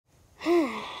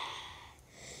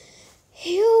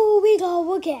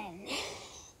again.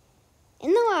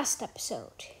 In the last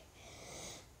episode,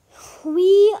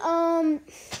 we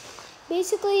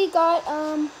basically got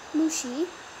Mushi.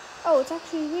 Oh, it's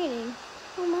actually raining.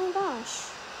 Oh my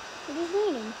gosh, it is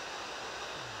raining.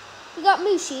 We got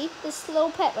Mushi, this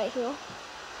little pet right here,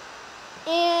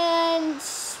 and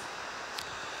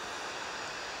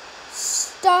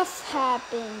stuff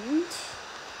happened.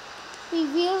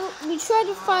 We tried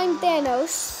to find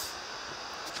Thanos,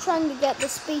 trying to get the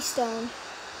Space Stone,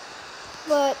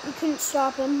 but we couldn't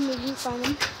stop him. We didn't find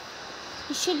him.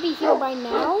 He should be here by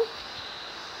now.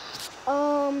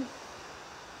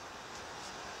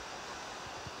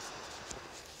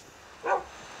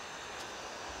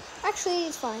 Actually,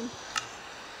 it's fine.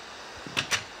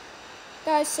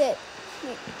 Guys, sit.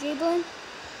 Wait, Jablin?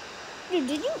 Dude,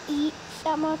 did you eat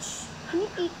that much? Can you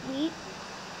eat wheat?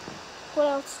 What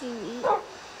else do you eat?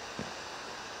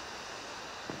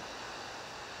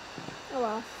 Oh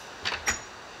well.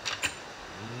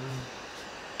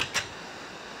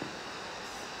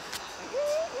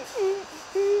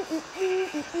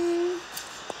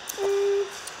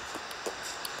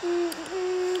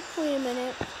 Wait a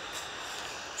minute.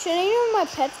 Should any of my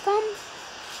pets come?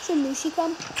 Should Mushi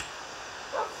come?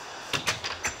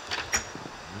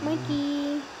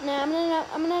 Mikey. Nah, I'm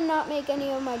gonna not make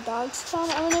any of my dogs come.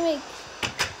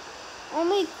 I'll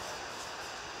make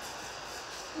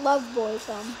Love Boy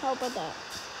come. How about that?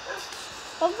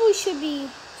 Love Boy should be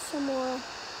somewhere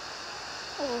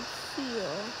over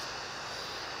here.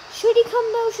 Should he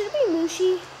come though? Should it be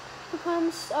Mushi who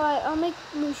comes? Alright, I'll make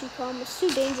Mushi come. It's too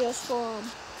dangerous for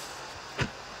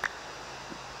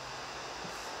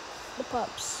the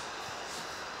pups.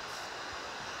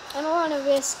 I don't want to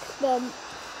risk them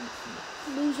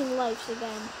losing lives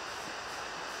again.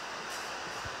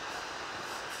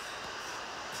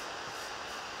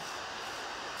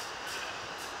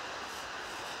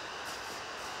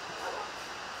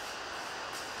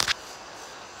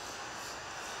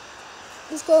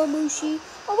 Let's go, Mushi.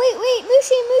 Oh, wait,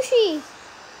 Mushi.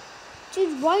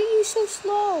 Dude, why are you so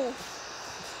slow?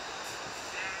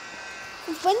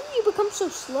 When did you become so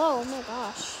slow? Oh my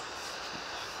gosh.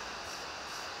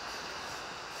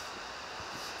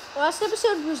 Last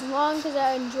episode was long because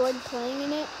I enjoyed playing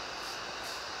in it.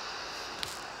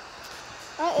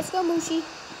 Alright, let's go, Mushi.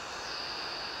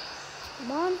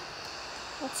 Come on.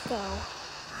 Let's go.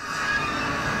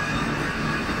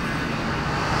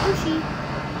 Mushi.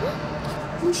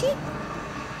 Mushi?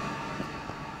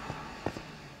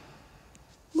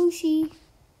 Mushi.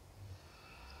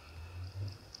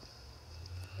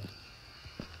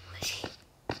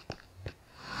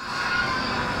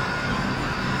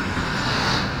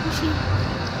 Mushi.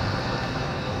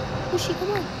 Mushi,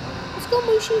 come on. Let's go,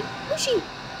 Mushi. Mushi.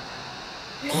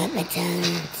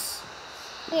 Nematons.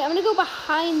 Wait, I'm gonna go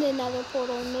behind the nether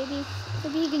portal. Maybe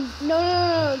you can.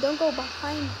 No. Don't go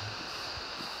behind.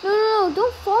 No.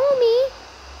 Don't follow me.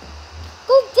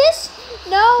 Go this.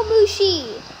 No,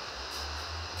 Mushi.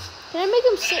 Can I make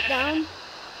him sit down?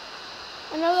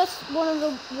 I know that's one of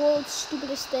the world's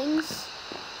stupidest things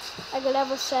I could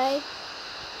ever say.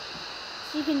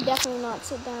 You can definitely not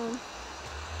sit down.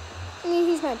 I mean,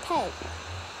 he's my pet.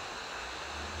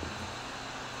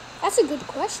 That's a good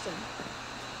question.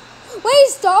 Wait,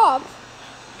 stop!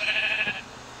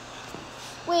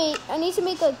 Wait, I need to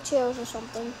make like chairs or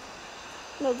something.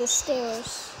 No, the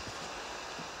stairs.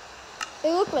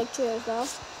 They look like chairs though.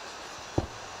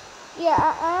 Yeah,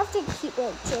 I have to keep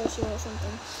like chairs here or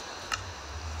something.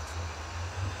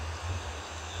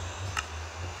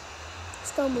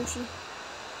 Let's go, Mushi.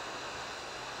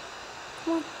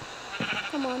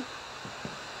 Come on.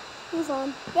 Move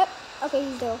on. Yep. Okay,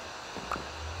 he's there.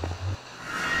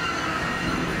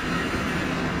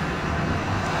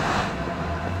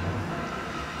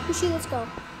 Mushi, let's go.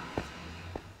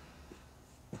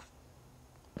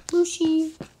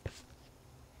 Mushi.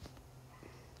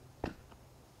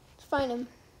 Let's find him.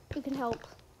 You can help.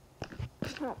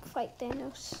 You can help fight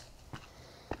Thanos.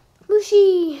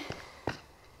 Mushi.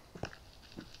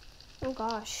 Oh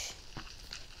gosh.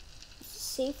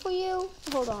 Safe for you?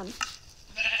 Hold on.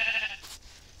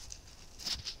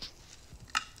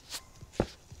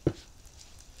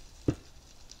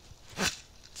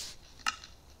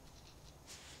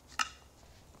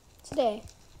 Stay.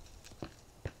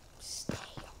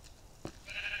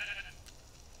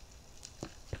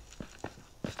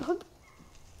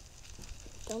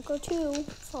 Don't go too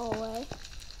far away.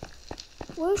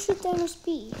 Where should Thanos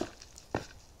be?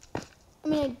 I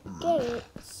mean, I get it.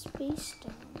 Space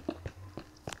Stone.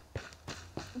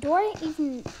 Do I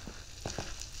even... Oh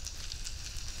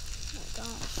my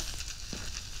gosh.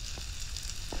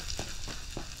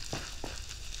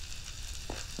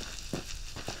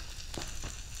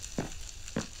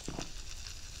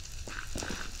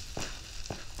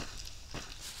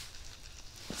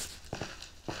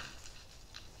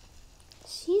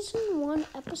 Season 1,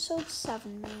 Episode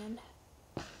 7, man.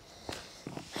 My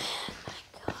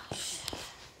gosh.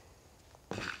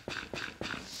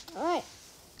 Alright.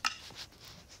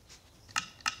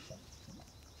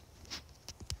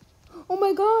 Oh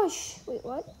my gosh. Wait,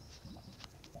 what?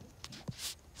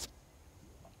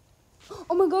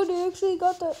 Oh my god, they actually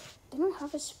got the... They don't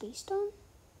have a space stone?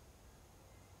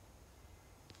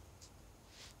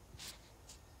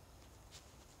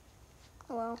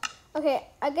 Oh well. Okay,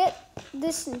 I get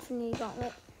this Infinity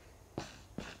Gauntlet.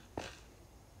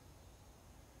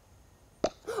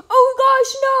 Oh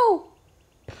gosh, no!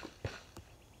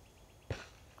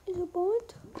 Is it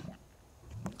burnt?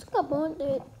 I think I burnt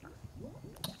it.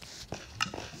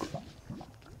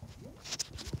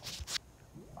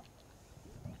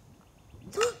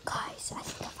 Guys, I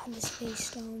think I found the space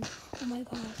stone. Oh my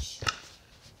gosh.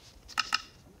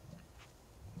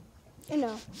 Oh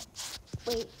no.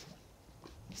 Wait.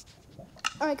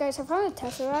 Alright guys, I found a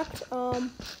Tesseract.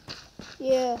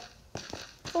 Yeah.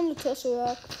 Found the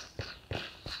Tesseract.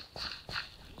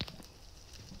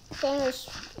 Thanos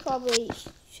probably...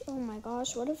 Oh my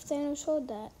gosh, what if Thanos heard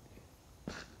that?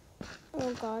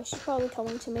 Oh gosh, he's probably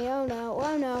coming to me. Oh no,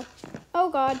 oh no. Oh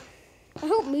god. I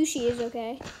hope Mushi is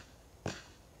okay.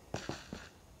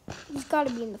 He's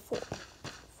gotta be in the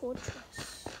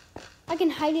fortress. I can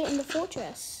hide it in the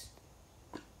fortress.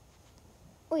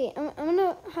 Wait, I'm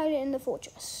gonna hide it in the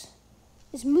fortress.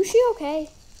 Is Mushi okay?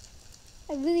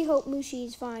 I really hope Mushi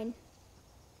is fine.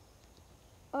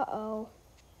 Uh-oh.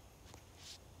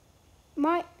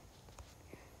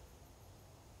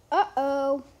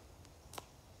 Uh-oh.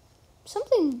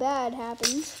 Something bad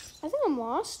happened. I think I'm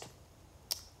lost.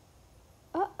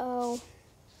 Uh-oh.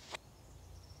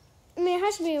 I mean, it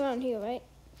has to be around here, right?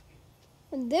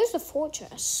 And there's the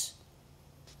fortress.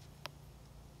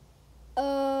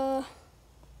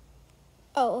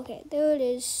 Oh, okay. There it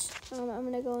is. I'm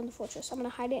gonna go in the fortress. I'm gonna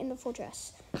hide it in the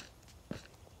fortress.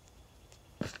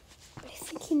 I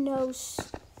think he knows.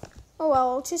 Oh well,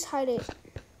 I'll just hide it.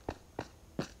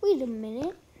 Wait a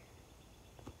minute.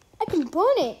 I can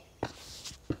burn it.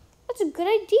 That's a good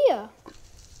idea.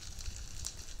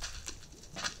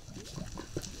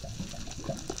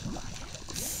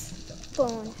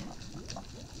 Burn.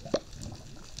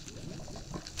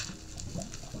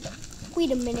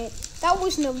 Wait a minute. That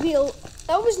wasn't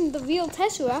the real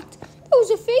Tesseract. That was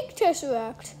a fake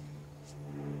Tesseract.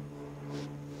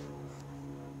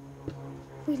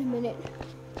 Wait a minute.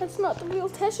 That's not the real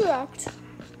Tesseract.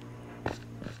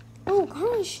 Oh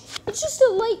gosh. It's just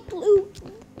a light blue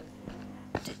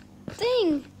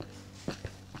thing.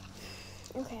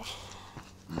 Okay.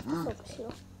 Focus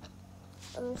here.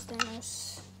 Oh,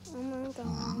 Thanos. Oh my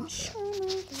gosh. Oh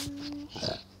my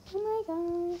gosh. Oh my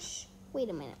gosh. Wait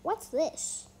a minute. What's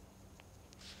this?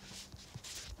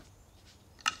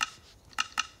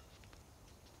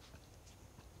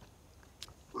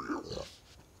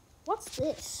 What's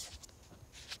this?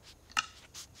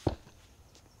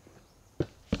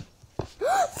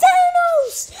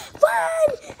 Thanos! Run!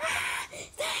 Ah,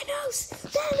 Thanos!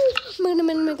 Thanos!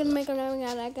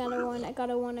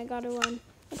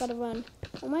 I gotta run.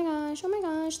 Oh my gosh,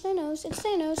 Thanos, it's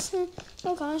Thanos.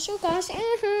 Oh gosh, oh gosh,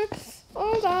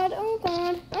 oh god, oh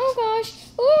god, oh gosh,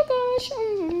 oh gosh.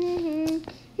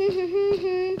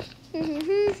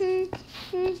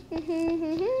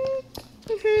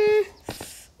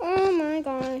 Oh my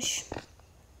gosh.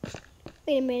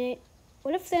 Wait a minute.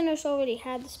 What if Thanos already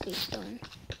had the space stone?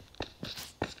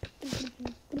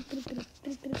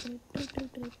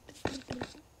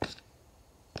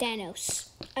 Thanos,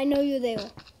 I know you're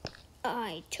there.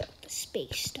 I took the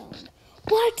space stone.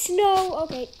 What? No.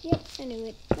 Okay. Yep. I knew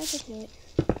it. I just knew it.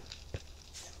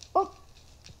 Oh.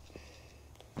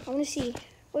 I want to see.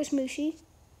 Where's Mushi?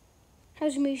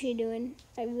 How's Mushi doing?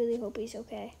 I really hope he's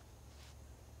okay.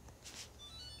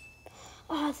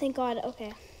 Oh, thank God.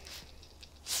 Okay.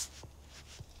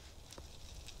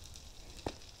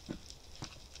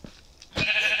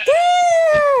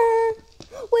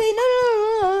 Wait, no.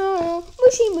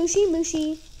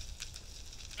 Mushi.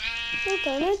 You're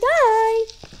gonna die.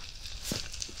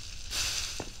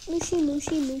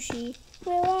 Mushi.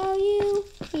 Where are you?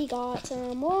 We got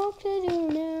some work to do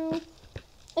now.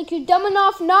 Like, you're dumb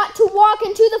enough not to walk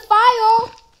into the fire.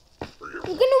 You're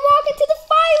gonna walk into the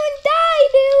fire and die,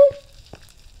 dude.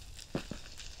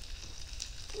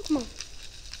 Come on.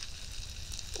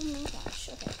 Oh my gosh,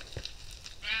 okay.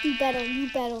 You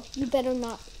better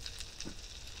not.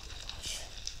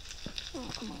 Oh,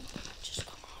 come on. Just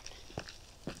come on.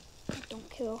 Don't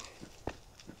kill.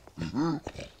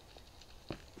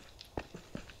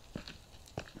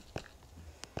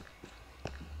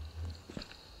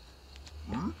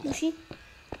 Mushi?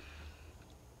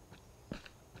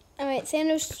 Alright,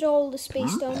 Thanos stole the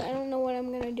space stone. I don't know what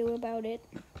I'm gonna do about it.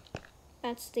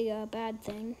 That's the bad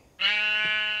thing.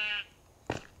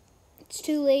 It's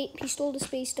too late. He stole the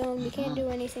space stone. We can't do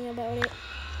anything about it.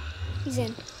 He's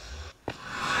in. Come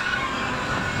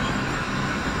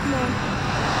on.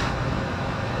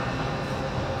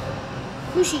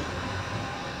 Mushi.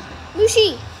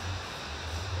 Mushi!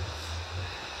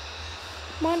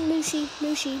 Come on, Mushi,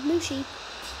 Mushi, Mushi.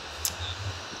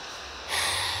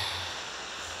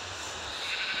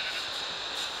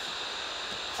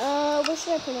 What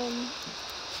should I put in?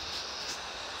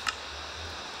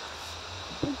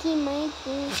 Keep my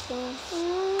stuff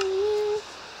on you.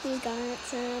 We got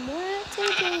some work to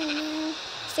do now.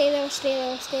 Stay there, stay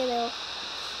there, stay there.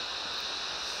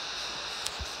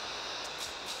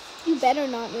 You better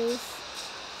not move.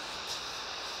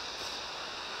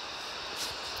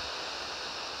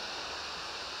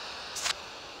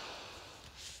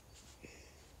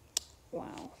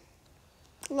 Wow.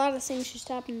 A lot of things just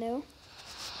happened though.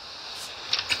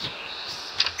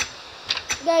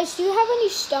 Guys, do you have any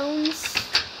stones?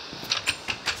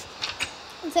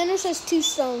 Thanos has 2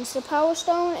 stones, the power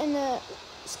stone and the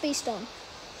space stone.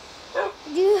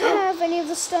 Do you have any of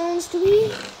the stones? Do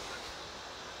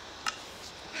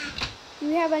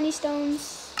we have any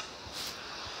stones?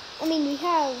 I mean, we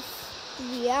have the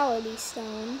reality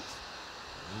stone.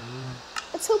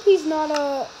 Let's hope he's not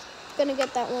gonna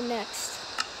get that one next.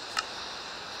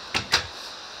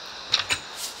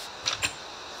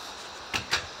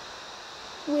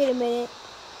 Wait a minute.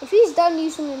 If he's done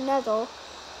using the nether,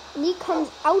 and he comes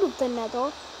out of the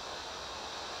nether,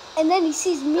 and then he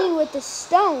sees me with the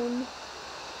stone,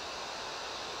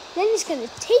 then he's gonna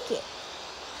take it.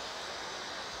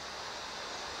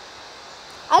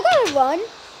 I gotta run.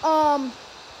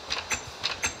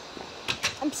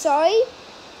 I'm sorry,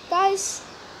 guys.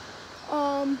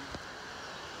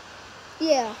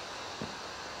 Yeah.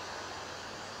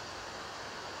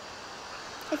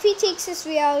 If he takes this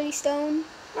reality stone,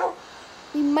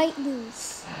 we might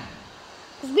lose.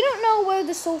 Because we don't know where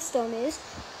the soul stone is.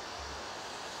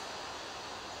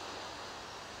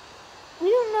 We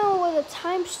don't know where the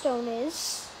time stone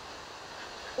is.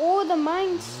 Or the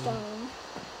mind stone.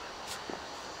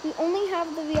 We only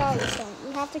have the reality stone.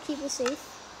 We have to keep it safe.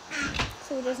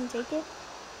 So he doesn't take it.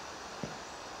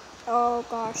 Oh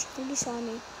gosh, I think he saw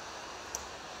me.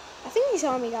 I think he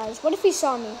saw me, guys. What if he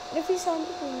saw me? What if he saw me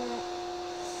doing that?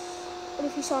 What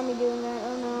if he saw me doing that?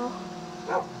 Oh no.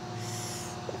 What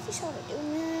if he saw me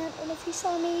doing that? What if he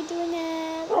saw me doing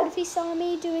that? What if he saw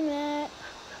me doing that?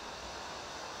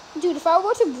 Dude, if I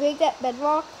were to break that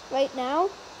bedrock right now,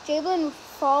 Jalen would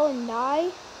fall and die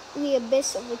in the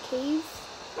abyss of the cave.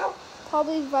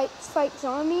 Probably fight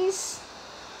zombies,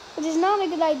 which is not a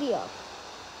good idea.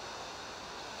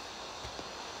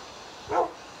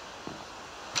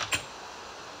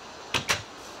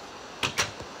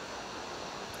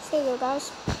 Stay there,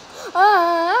 guys.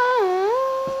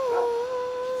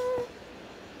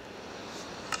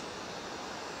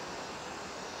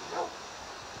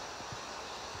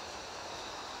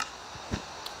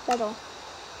 Better.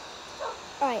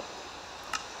 Alright.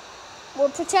 We're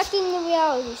protecting the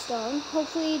reality stone.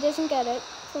 Hopefully he doesn't get it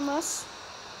from us.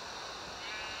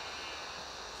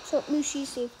 So Mushi's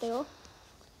safe there.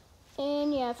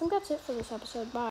 And yeah, I think that's it for this episode. Bye.